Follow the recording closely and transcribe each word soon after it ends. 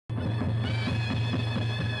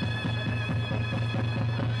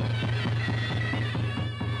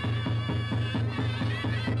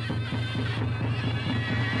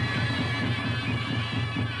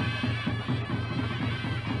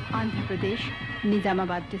Pradesh,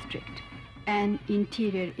 Nizamabad district, an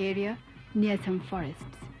interior area near some forests.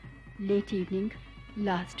 Late evening,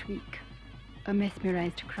 last week. A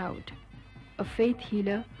mesmerized crowd. A faith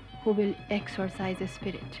healer who will exorcise a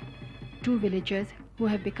spirit. 2 villagers who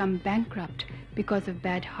have become bankrupt because of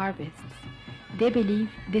bad harvests. They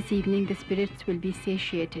believe this evening the spirits will be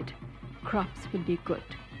satiated. Crops will be good.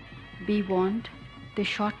 Be warned, the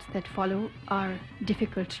shots that follow are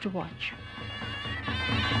difficult to watch.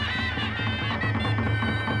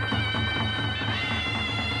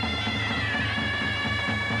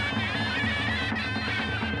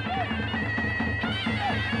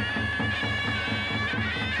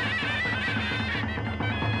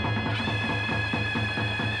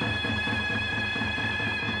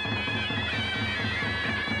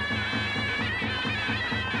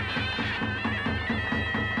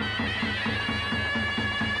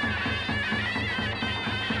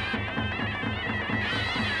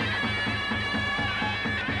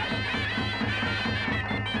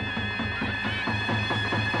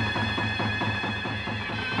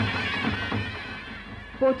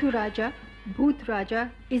 Pothu Raja, Bhoot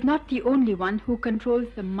Raja, is not the only one who controls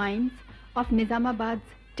the minds of Nizamabad's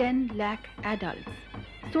 10 lakh adults.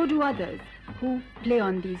 So do others who play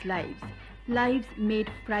on these lives made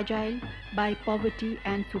fragile by poverty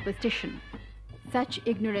and superstition. Such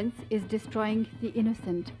ignorance is destroying the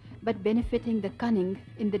innocent but benefiting the cunning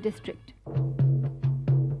in the district.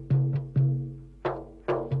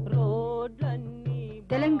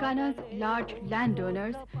 Telangana's large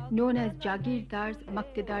landowners, known as Jagirdars,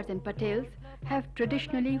 Maktidars and Patels, have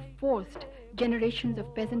traditionally forced generations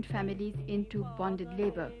of peasant families into bonded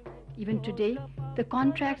labor. Even today, the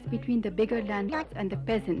contracts between the bigger landowners and the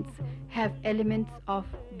peasants have elements of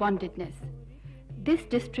bondedness. This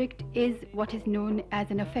district is what is known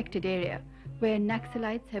as an affected area, where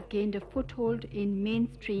Naxalites have gained a foothold in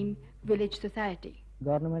mainstream village society.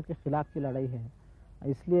 Government के खिलाफ की लड़ाई है,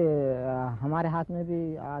 इसलिए हमारे हाथ में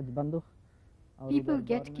भी आज बंदूक. People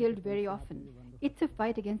get killed very often. It's a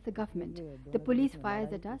fight against the government. The police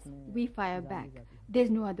fires at us, we fire back. There's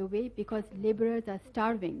no other way because laborers are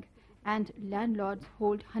starving and landlords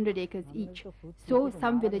hold 100 acres each. So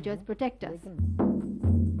some villagers protect us.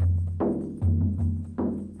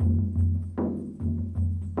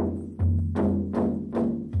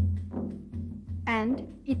 And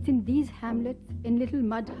it's in these hamlets, in little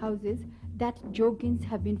mud houses, that Jogins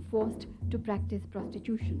have been forced to practice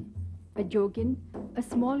prostitution. A Jogin, a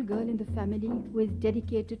small girl in the family who is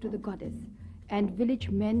dedicated to the goddess, and village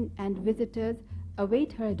men and visitors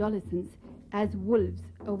await her adolescence as wolves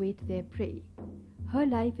await their prey. Her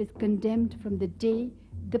life is condemned from the day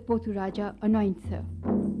the Pothu Raja anoints her.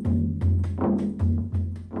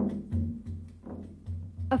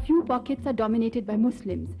 A few pockets are dominated by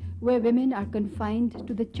Muslims, where women are confined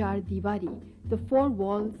to the Char Diwari, the 4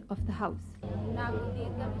 walls of the house.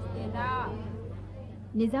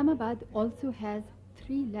 Nizamabad also has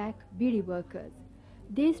 3 lakh bidi workers.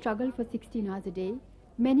 They struggle for 16 hours a day.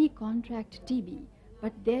 Many contract TB,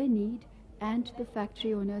 but their need and the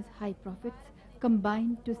factory owners' high profits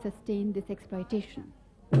combine to sustain this exploitation.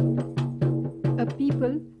 A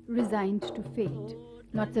people resigned to fate.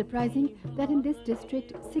 Not surprising that in this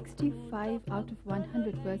district, 65 out of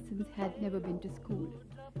 100 persons had never been to school.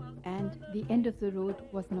 And the end of the road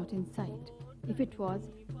was not in sight. If it was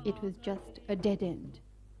just a dead end.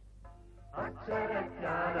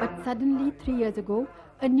 But suddenly, 3 years ago,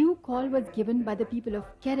 a new call was given by the people of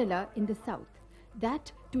Kerala in the south,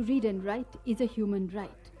 that to read and write is a human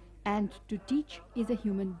right, and to teach is a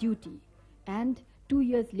human duty. And 2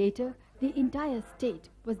 years later, the entire state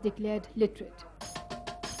was declared literate.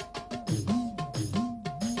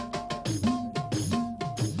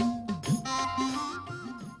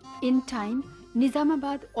 In time,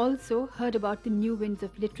 Nizamabad also heard about the new winds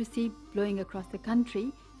of literacy blowing across the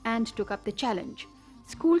country and took up the challenge.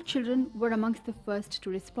 School children were amongst the first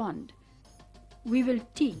to respond. We will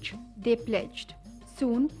teach, they pledged.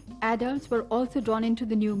 Soon, adults were also drawn into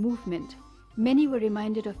the new movement. Many were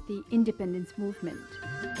reminded of the independence movement.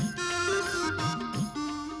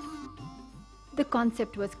 The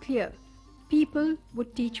concept was clear. People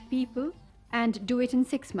would teach people and do it in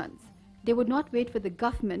 6 months. They would not wait for the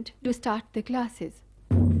government to start the classes.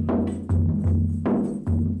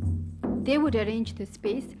 They would arrange the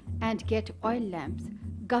space and get oil lamps.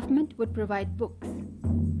 Government would provide books.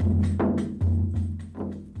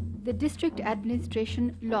 The district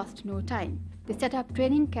administration lost no time. They set up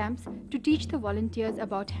training camps to teach the volunteers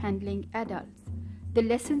about handling adults. The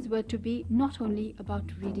lessons were to be not only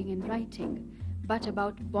about reading and writing, but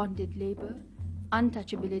about bonded labor,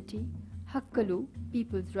 untouchability, hakkalu,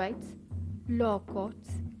 people's rights, law courts,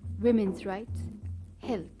 women's rights,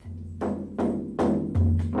 health.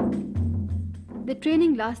 The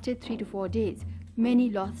training lasted 3 to 4 days. Many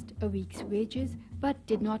lost a week's wages but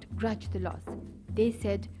did not grudge the loss. They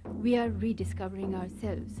said, "We are rediscovering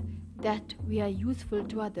ourselves, that we are useful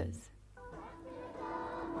to others."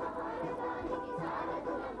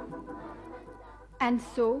 And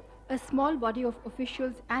so, a small body of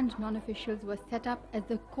officials and non-officials was set up as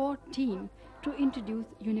the core team to introduce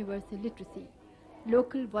universal literacy.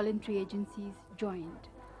 Local voluntary agencies joined.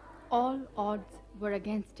 All odds were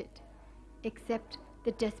against it, except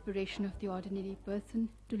the desperation of the ordinary person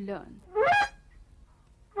to learn.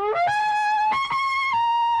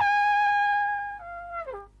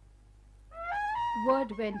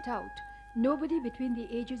 Word went out. Nobody between the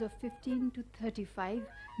ages of 15 to 35,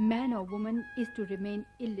 man or woman, is to remain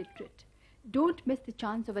illiterate. Don't miss the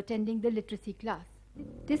chance of attending the literacy class.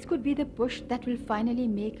 This could be the push that will finally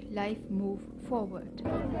make life move forward.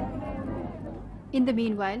 In the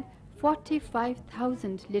meanwhile,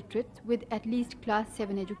 45,000 literates with at least class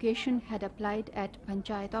 7 education had applied at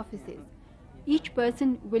panchayat offices. Each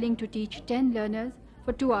person willing to teach 10 learners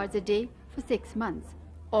for 2 hours a day for 6 months,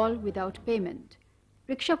 all without payment.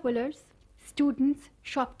 Rickshaw pullers, students,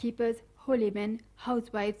 shopkeepers, holy men,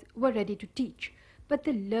 housewives were ready to teach, but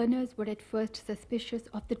the learners were at first suspicious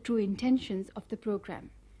of the true intentions of the program.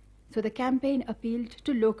 So the campaign appealed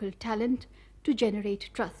to local talent to generate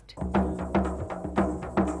trust.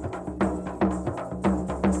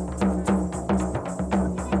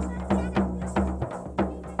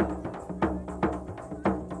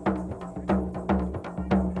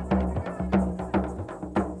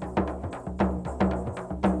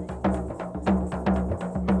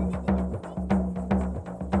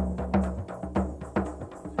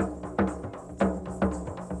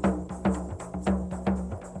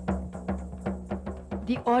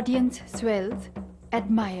 The audience swells,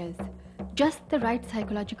 admires. Just the right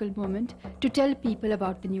psychological moment to tell people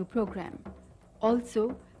about the new program.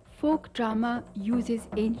 Also, folk drama uses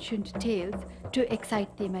ancient tales to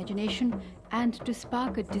excite the imagination and to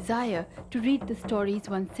spark a desire to read the stories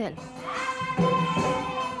oneself.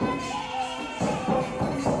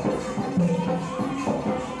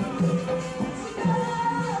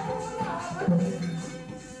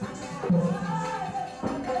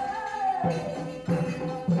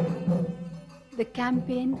 The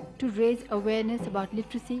campaign to raise awareness about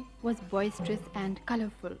literacy was boisterous and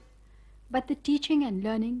colorful. But the teaching and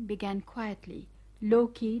learning began quietly,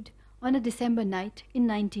 low-keyed, on a December night in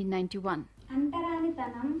 1991.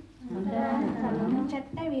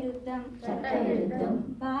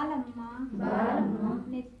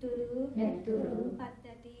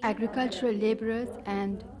 Agricultural laborers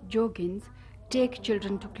and jogins take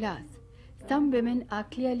children to class. Some women are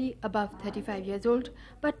clearly above 35 years old,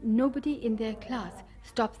 but nobody in their class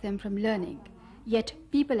stops them from learning. Yet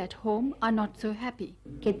people at home are not so happy.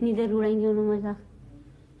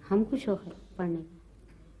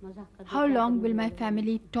 How long will my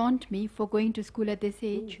family taunt me for going to school at this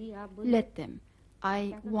age? Let them.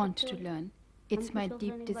 I want to learn. It's my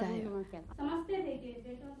deep desire.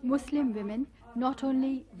 Muslim women not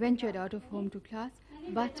only ventured out of home to class,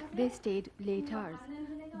 but they stayed late hours.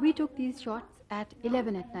 We took these shots at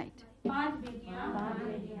 11 at night.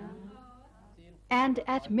 And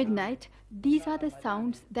at midnight, these are the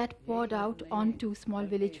sounds that poured out onto small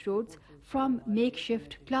village roads from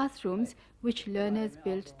makeshift classrooms which learners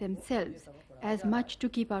built themselves, as much to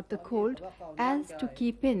keep out the cold as to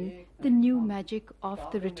keep in the new magic of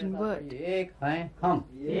the written word. एक हैं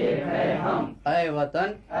हम, ऐ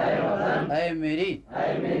वतन, ऐ मेरी,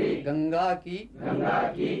 गंगा की,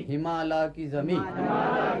 हिमालय की ज़मीन.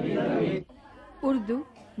 Urdu,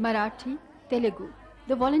 Marathi, Telugu.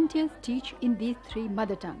 The volunteers teach in these 3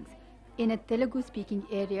 mother tongues. In a Telugu-speaking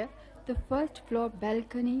area, the first floor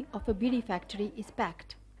balcony of a bidi factory is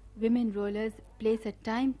packed. Women rollers place a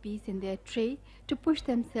timepiece in their tray to push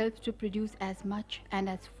themselves to produce as much and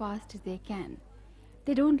as fast as they can.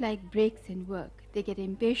 They don't like breaks in work. They get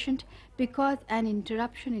impatient because an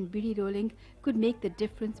interruption in bidi rolling could make the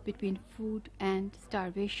difference between food and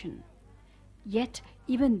starvation. Yet,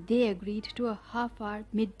 even they agreed to a half-hour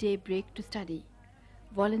midday break to study.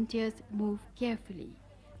 Volunteers move carefully,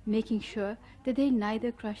 making sure that they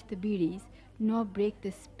neither crush the bidis nor break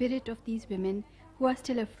the spirit of these women who are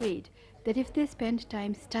still afraid that if they spend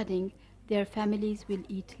time studying, their families will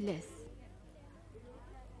eat less.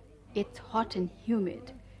 It's hot and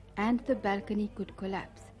humid, and the balcony could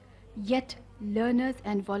collapse. Yet, learners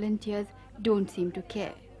and volunteers don't seem to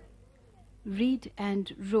care. Read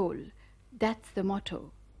and roll, that's the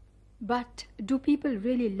motto. But do people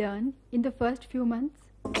really learn in the first few months?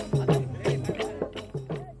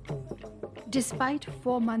 Despite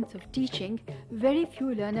 4 months of teaching, very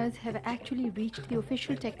few learners have actually reached the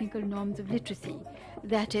official technical norms of literacy.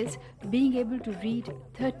 That is, being able to read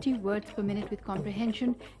 30 words per minute with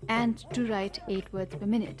comprehension and to write 8 words per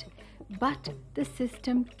minute. But the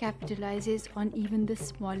system capitalizes on even the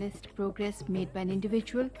smallest progress made by an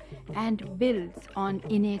individual and builds on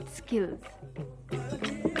innate skills.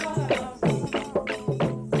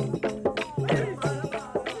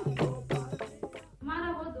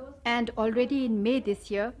 And already in May this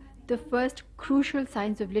year, the first crucial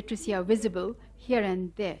signs of literacy are visible here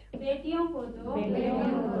and there.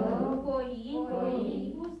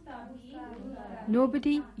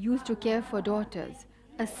 Nobody used to care for daughters.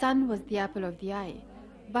 A son was the apple of the eye.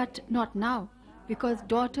 But not now, because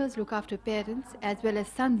daughters look after parents as well as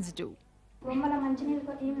sons do.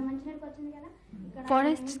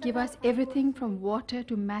 Forests give us everything from water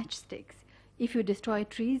to matchsticks. If you destroy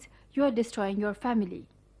trees, you are destroying your family.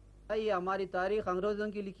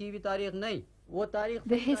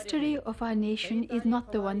 The history of our nation is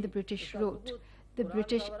not the one the British wrote. The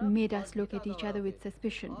British made us look at each other with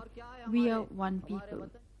suspicion. We are one people.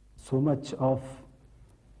 So much of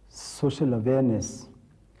social awareness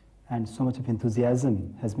and so much of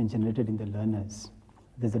enthusiasm has been generated in the learners.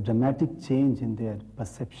 There's a dramatic change in their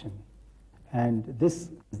perception, and this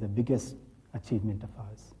is the biggest achievement of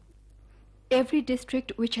ours. Every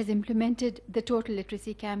district which has implemented the Total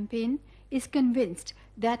Literacy Campaign is convinced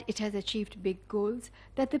that it has achieved big goals,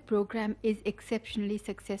 that the program is exceptionally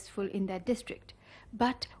successful in that district.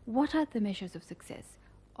 But what are the measures of success?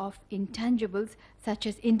 Of intangibles such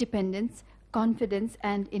as independence, confidence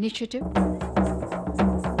and initiative?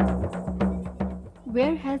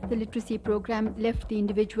 Where has the literacy program left the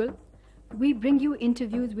individual? We bring you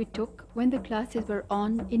interviews we took when the classes were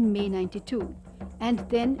on in May '92, and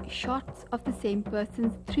then shots of the same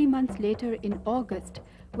persons 3 months later in August,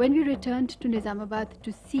 when we returned to Nizamabad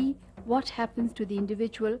to see what happens to the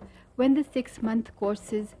individual when the 6-month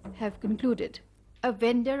courses have concluded. A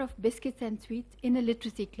vendor of biscuits and sweets in a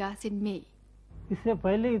literacy class in May.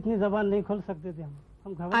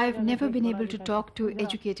 I've never been able to talk to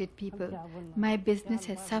educated people. My business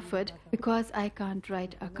has suffered because I can't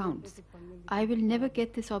write accounts. I will never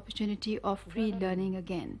get this opportunity of free learning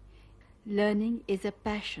again. Learning is a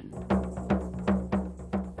passion.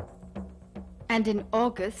 And in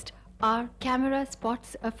August, our camera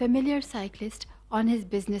spots a familiar cyclist on his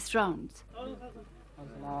business rounds.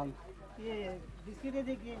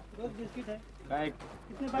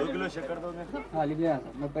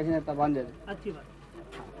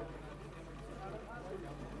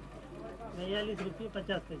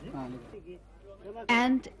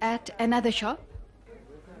 And at another shop,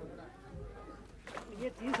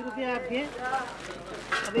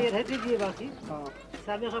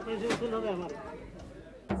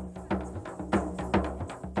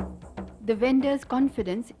 the vendor's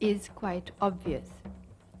confidence is quite obvious.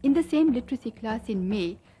 In the same literacy class in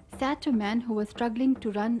May, sat a man who was struggling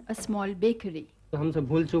to run a small bakery.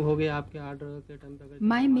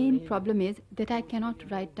 My main problem is that I cannot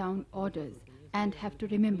write down orders and have to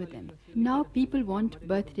remember them. Now people want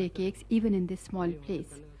birthday cakes even in this small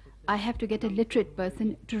place. I have to get a literate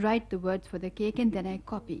person to write the words for the cake and then I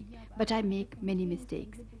copy. But I make many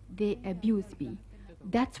mistakes. They abuse me.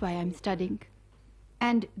 That's why I'm studying.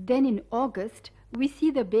 And then in August, we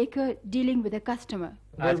see the baker dealing with a customer.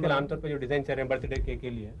 आजकल आमतौर पर जो design चल रहे हैं birthday cake के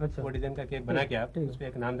लिए, वो डिजाइन का केक बना के आप उस पे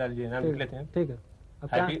एक नाम डाल दीजिए, नाम लिख लेते हैं। ठीक है।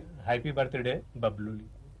 Happy birthday Bablu.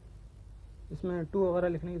 इसमें 2 वगैरह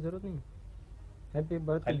लिखने की जरूरत नहीं। हैप्पी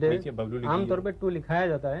बर्थडे आमतौर पे 2 लिखाया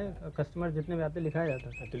जाता है, कस्टमर जितने भी आते लिखाया जाता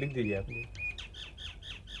है। तो लिख दीजिए आप,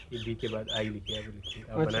 ये बी के बाद आई लिखिए, आप लिखिए,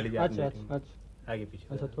 आप बना लीजिए। अच्छा आगे पीछे।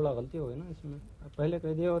 अच्छा थोड़ा गलती हो गई ना इसमें, पहले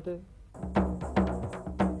कह दिए होते।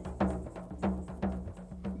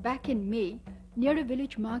 Back in May, near a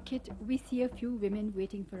village market, we see a few women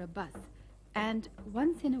waiting for a bus. And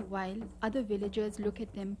once in a while, other villagers look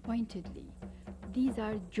at them pointedly. These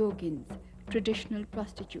are jogins, traditional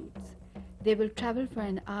prostitutes. They will travel for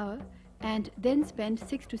an hour and then spend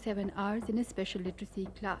 6 to 7 hours in a special literacy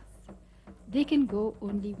class. They can go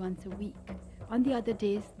only once a week. On the other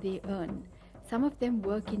days, they earn. Some of them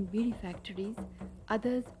work in beeri factories,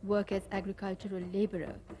 others work as agricultural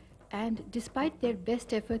laborer. And despite their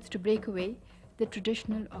best efforts to break away, the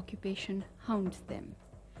traditional occupation hounds them.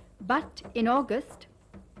 But in August,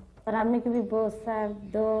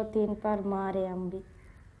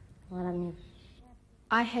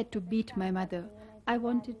 I had to beat my mother. I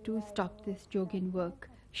wanted to stop this jogin work.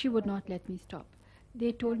 She would not let me stop.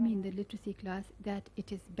 They told me in the literacy class that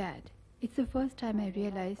it is bad. It's the first time I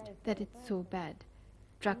realized that it's so bad.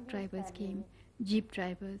 Truck drivers came, jeep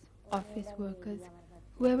drivers, office workers.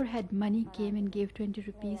 Whoever had money came and gave 20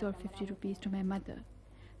 rupees or 50 rupees to my mother.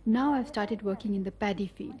 Now I've started working in the paddy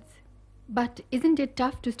fields. But isn't it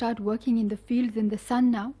tough to start working in the fields in the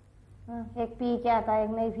sun now?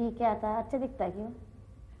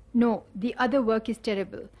 No, the other work is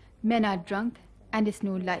terrible. Men are drunk and it's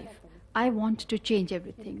no life. I want to change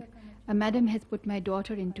everything. A madam has put my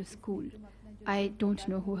daughter into school. I don't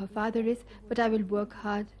know who her father is, but I will work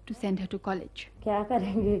hard to send her to college. क्या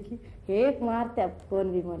करेंगे कि एक मारते अब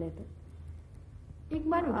कौन भी बोले तो एक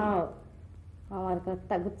मारोगे? हमारे का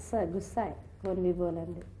इतना गुस्सा है कौन भी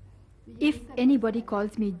बोलेंगे. If anybody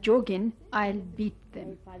calls me Jogin, I'll beat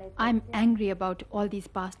them. I'm angry about all these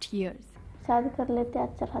past years. शादी कर लेते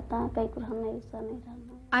अच्छा रहता है कहीं को हमने ऐसा नहीं रहना.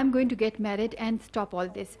 I'm going to get married and stop all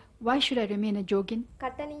this. Why should I remain a Jogin?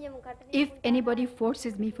 If anybody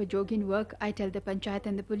forces me for Jogin work, I tell the panchayat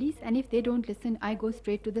and the police, and if they don't listen, I go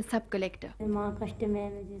straight to the sub-collector.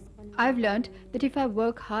 I've learned that if I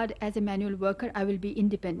work hard as a manual worker, I will be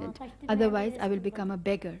independent. Otherwise, I will become a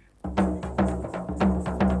beggar.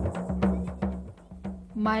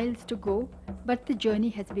 Miles to go, but the journey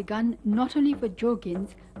has begun not only for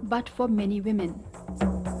Jogins, but for many women.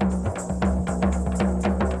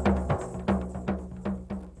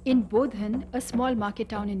 In Bodhan, a small market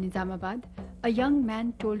town in Nizamabad, a young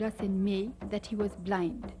man told us in May that he was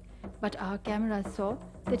blind. But our camera saw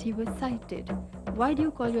that he was sighted. Why do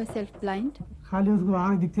you call yourself blind?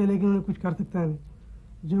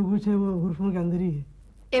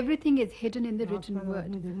 Everything is hidden in the written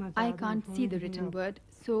word. I can't see the written word,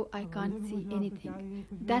 so I can't see anything.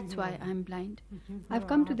 That's why I'm blind. I've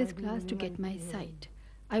come to this class to get my sight.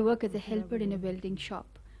 I work as a helper in a welding shop.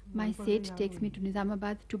 My Seth takes me to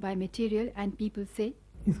Nizamabad to buy material, and people say,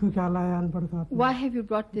 "Why have you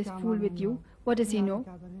brought this fool with you? What does he know?"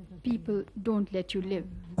 People don't let you live.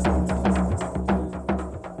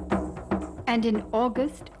 And in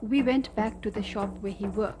August, we went back to the shop where he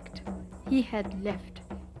worked. He had left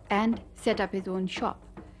and set up his own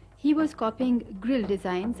shop. He was copying grill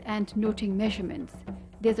designs and noting measurements.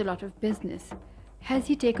 There's a lot of business.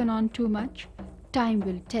 Has he taken on too much? Time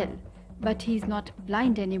will tell. But he's not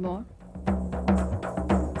blind anymore.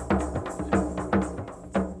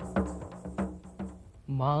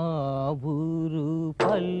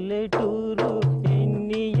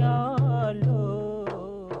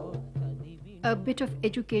 A bit of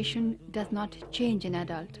education does not change an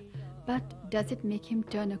adult, but does it make him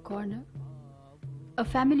turn a corner? A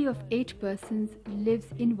family of 8 persons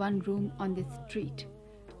lives in one room on this street.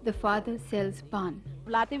 The father sells pan.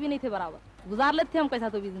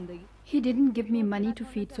 He didn't give me money to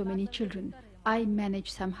feed so many children. I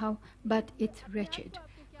manage somehow, but it's wretched.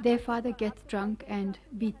 Their father gets drunk and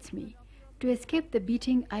beats me. To escape the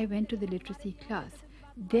beating, I went to the literacy class.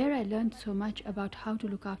 There I learned so much about how to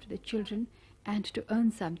look after the children and to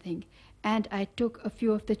earn something. And I took a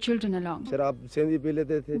few of the children along.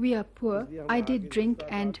 We are poor. I did drink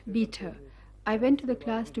and beat her. I went to the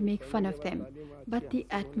class to make fun of them, but the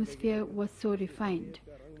atmosphere was so refined.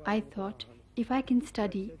 I thought, if I can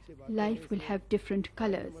study, life will have different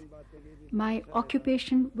colors. My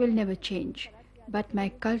occupation will never change, but my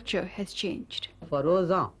culture has changed.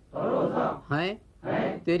 फरोज़ा हैं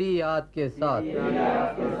तेरी याद के साथ.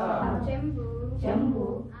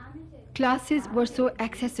 Classes were so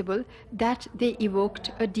accessible that they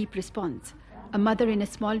evoked a deep response. A mother in a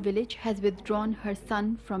small village has withdrawn her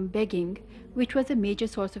son from begging, which was a major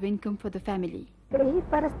source of income for the family.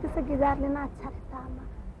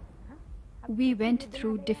 We went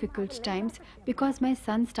through difficult times because my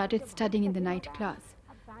son started studying in the night class.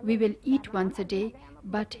 We will eat once a day,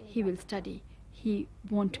 but he will study. He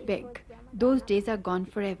won't beg. Those days are gone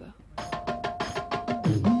forever.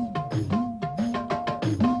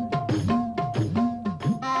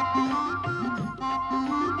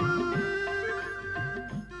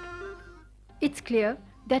 It's clear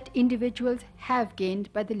that individuals have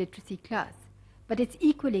gained by the literacy class. But it's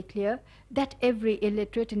equally clear that every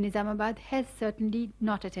illiterate in Nizamabad has certainly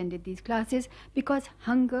not attended these classes because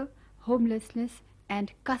hunger, homelessness,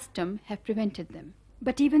 and custom have prevented them.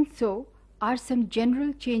 But even so, are some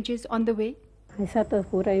general changes on the way? ऐसा तो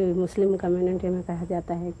पूरा Muslim community में कहा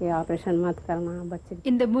जाता है कि operation मत करना बच्चे.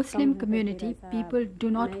 In the Muslim community, people do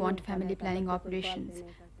not want family planning operations.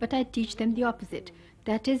 But I teach them the opposite.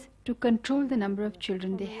 That is, to control the number of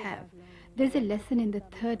children they have. There's a lesson in the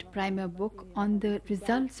 3rd primer book on the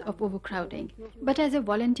results of overcrowding. But as a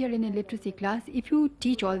volunteer in a literacy class, if you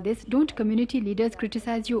teach all this, don't community leaders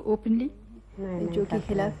criticize you openly? नहीं,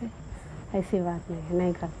 ऐसी बात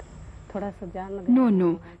नहीं करते.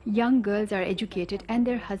 No. Young girls are educated and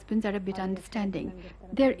their husbands are a bit understanding.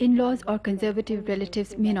 Their in-laws or conservative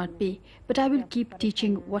relatives may not be, but I will keep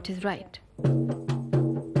teaching what is right.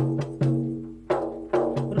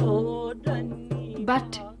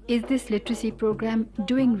 But is this literacy program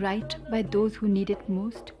doing right by those who need it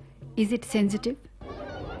most? Is it sensitive?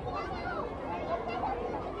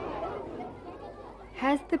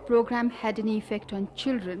 Has the program had any effect on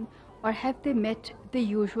children, or have they met the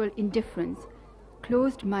usual indifference?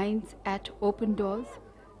 Closed minds at open doors?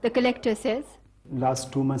 The collector says,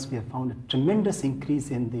 last 2 months we have found a tremendous increase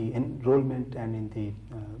in the enrollment and in the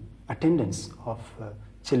attendance of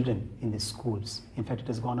children in the schools. In fact, it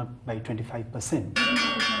has gone up by 25%.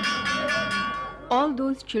 All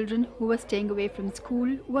those children who were staying away from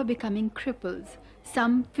school were becoming cripples,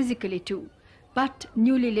 some physically too. But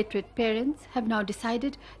newly literate parents have now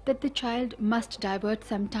decided that the child must divert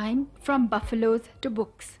some time from buffaloes to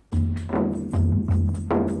books.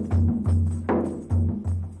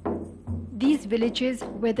 These villages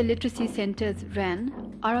where the literacy centers ran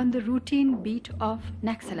are on the routine beat of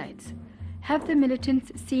Naxalites. Have the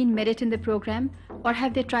militants seen merit in the program, or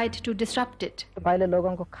have they tried to disrupt it?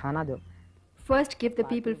 First give the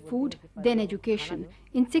people food, then education.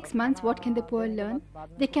 In 6 months, what can the poor learn?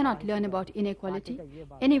 They cannot learn about inequality.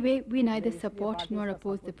 Anyway, we neither support nor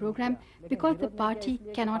oppose the program because the party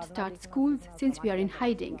cannot start schools since we are in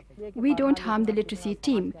hiding. We don't harm the literacy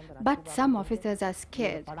team, but some officers are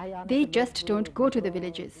scared. They just don't go to the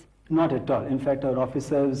villages. Not at all. In fact, our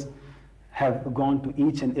officers have gone to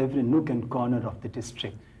each and every nook and corner of the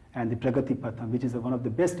district. And the Pragati Patham, which is one of the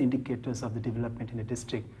best indicators of the development in a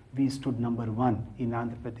district, we stood #1 in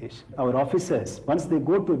Andhra Pradesh. Our officers, once they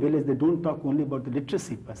go to a village, they don't talk only about the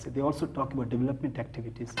literacy per se, they also talk about development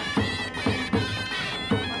activities.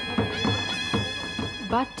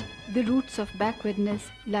 But the roots of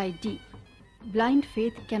backwardness lie deep. Blind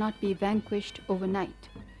faith cannot be vanquished overnight.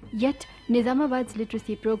 Yet, Nizamabad's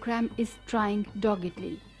literacy program is trying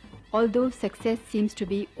doggedly, although success seems to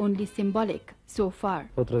be only symbolic so far.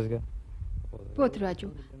 Potraju,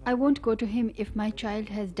 I won't go to him if my child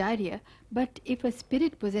has diarrhea, but if a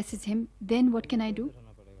spirit possesses him, then what can I do?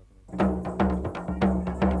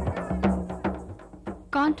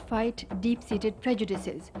 Can't fight deep-seated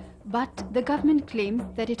prejudices, but the government claims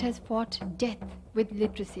that it has fought death with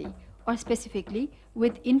literacy, or specifically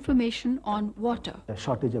with information on water. A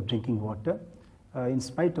shortage of drinking water. In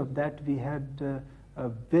spite of that, we had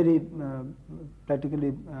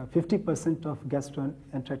practically 50% of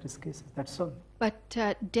gastroenteritis cases, that's all. But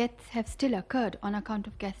deaths have still occurred on account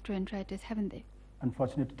of gastroenteritis, haven't they?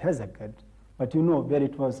 Unfortunately, it has occurred. But you know where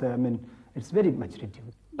it was, it's very much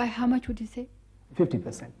reduced. By how much would you say?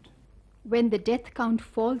 50%. When the death count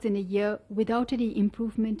falls in a year without any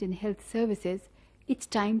improvement in health services, it's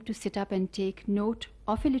time to sit up and take note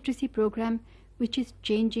of a literacy program which is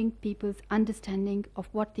changing people's understanding of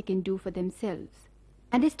what they can do for themselves.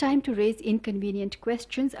 And it's time to raise inconvenient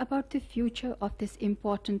questions about the future of this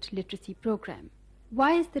important literacy program.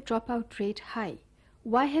 Why is the dropout rate high?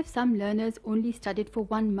 Why have some learners only studied for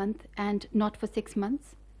 1 month and not for 6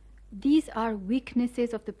 months? These are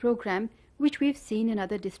weaknesses of the program which we've seen in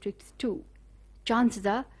other districts too. Chances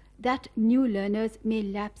are that new learners may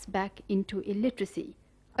lapse back into illiteracy,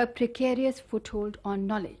 a precarious foothold on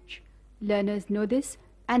knowledge. Learners know this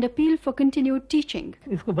and appeal for continued teaching.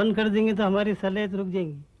 If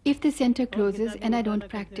the center closes and I don't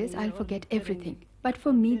practice, I'll forget everything. But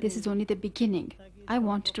for me, this is only the beginning. I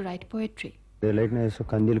want to write poetry.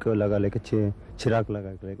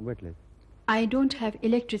 I don't have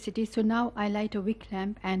electricity, so now I light a wick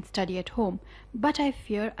lamp and study at home. But I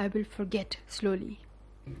fear I will forget slowly.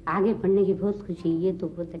 I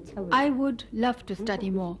would love to study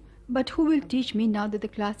more, but who will teach me now that the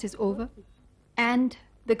class is over? And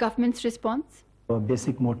the government's response? Our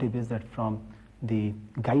basic motive is that from the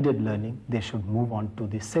guided learning, they should move on to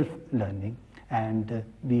the self-learning. And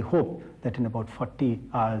we hope that in about 40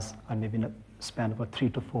 hours, or maybe in a span of about 3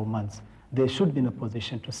 to 4 months, they should be in a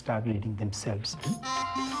position to start reading themselves.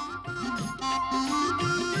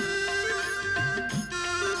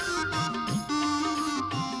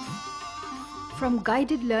 From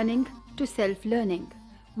guided learning to self-learning,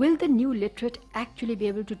 will the new literate actually be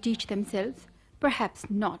able to teach themselves? Perhaps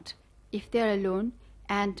not, if they are alone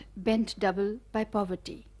and bent double by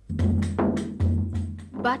poverty.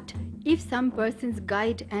 But if some persons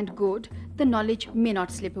guide and goad, the knowledge may not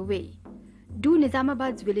slip away. Do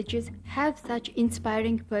Nizamabad's villages have such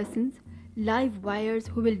inspiring persons, live wires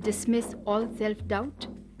who will dismiss all self-doubt?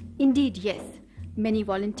 Indeed, yes. Many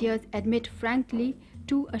volunteers admit frankly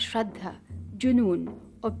to a shraddha, junoon,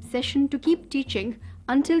 obsession to keep teaching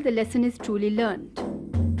until the lesson is truly learned.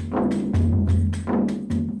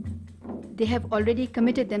 They have already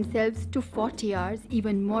committed themselves to 40 hours,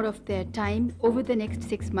 even more of their time, over the next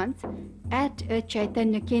 6 months at a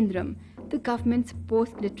Chaitanya Kendram, the government's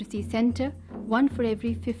post-literacy center, one for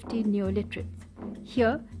every 50 neo-literates.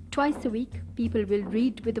 Here, twice a week, people will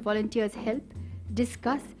read with the volunteers' help,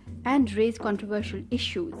 discuss and raise controversial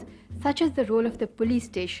issues, such as the role of the police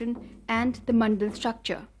station and the mandal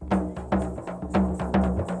structure.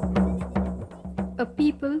 A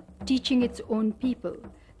people teaching its own people.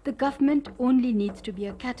 The government only needs to be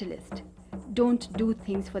a catalyst. Don't do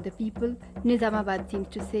things for the people, Nizamabad seems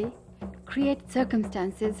to say. Create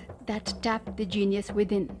circumstances that tap the genius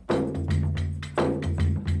within.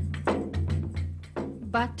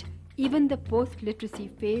 But even the post-literacy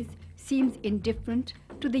phase seems indifferent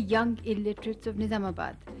to the young illiterates of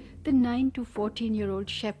Nizamabad, the 9 to 14-year-old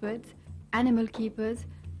shepherds, animal keepers,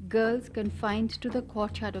 girls confined to the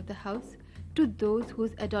courtyard of the house, to those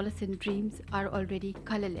whose adolescent dreams are already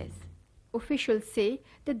colorless. Officials say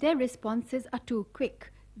that their responses are too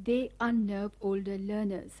quick. They unnerve older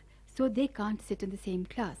learners, so they can't sit in the same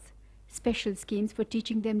class. Special schemes for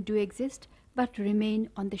teaching them do exist, but remain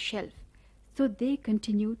on the shelf, so they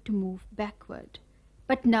continue to move backward.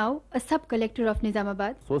 But now, a sub-collector of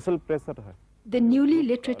Nizamabad, social pressure hai. The newly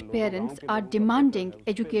literate parents are demanding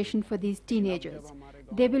education for these teenagers.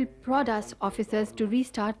 They will prod us officers to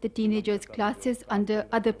restart the teenagers' classes under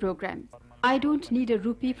other programs. I don't need a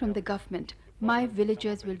rupee from the government. My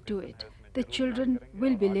villagers will do it. The children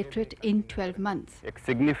will be literate in 12 months. एक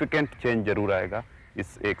significant change जरूर आएगा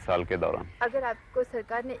इस 1 साल के दौरान. अगर आपको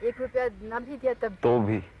सरकार ने 1 रुपया ना भी दिया तब तो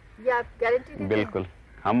भी ये आप गारंटी देते हैं? बिल्कुल.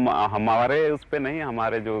 हम हमारे उस पे नहीं,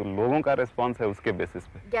 हमारे जो लोगों का रिस्पांस है उसके बेसिस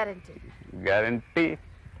पे. गारंटी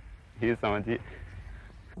ही समझिए.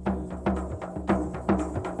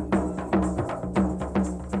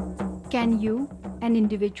 Can you, an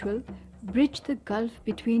individual, bridge the gulf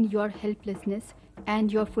between your helplessness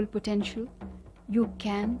and your full potential? You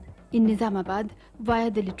can in Nizamabad via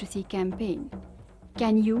the literacy campaign.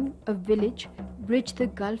 Can you, a village, bridge the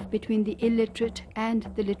gulf between the illiterate and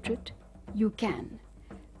the literate? You can.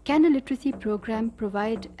 Can a literacy program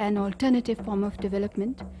provide an alternative form of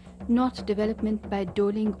development? Not development by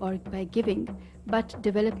doling or by giving, but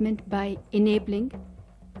development by enabling?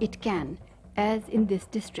 It can, as in this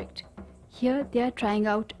district. Here they are trying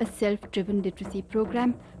out a self-driven literacy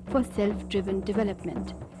program for self-driven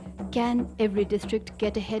development. Can every district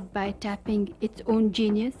get ahead by tapping its own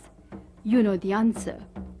genius? You know the answer.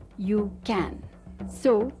 You can.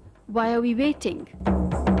 So, why are we waiting?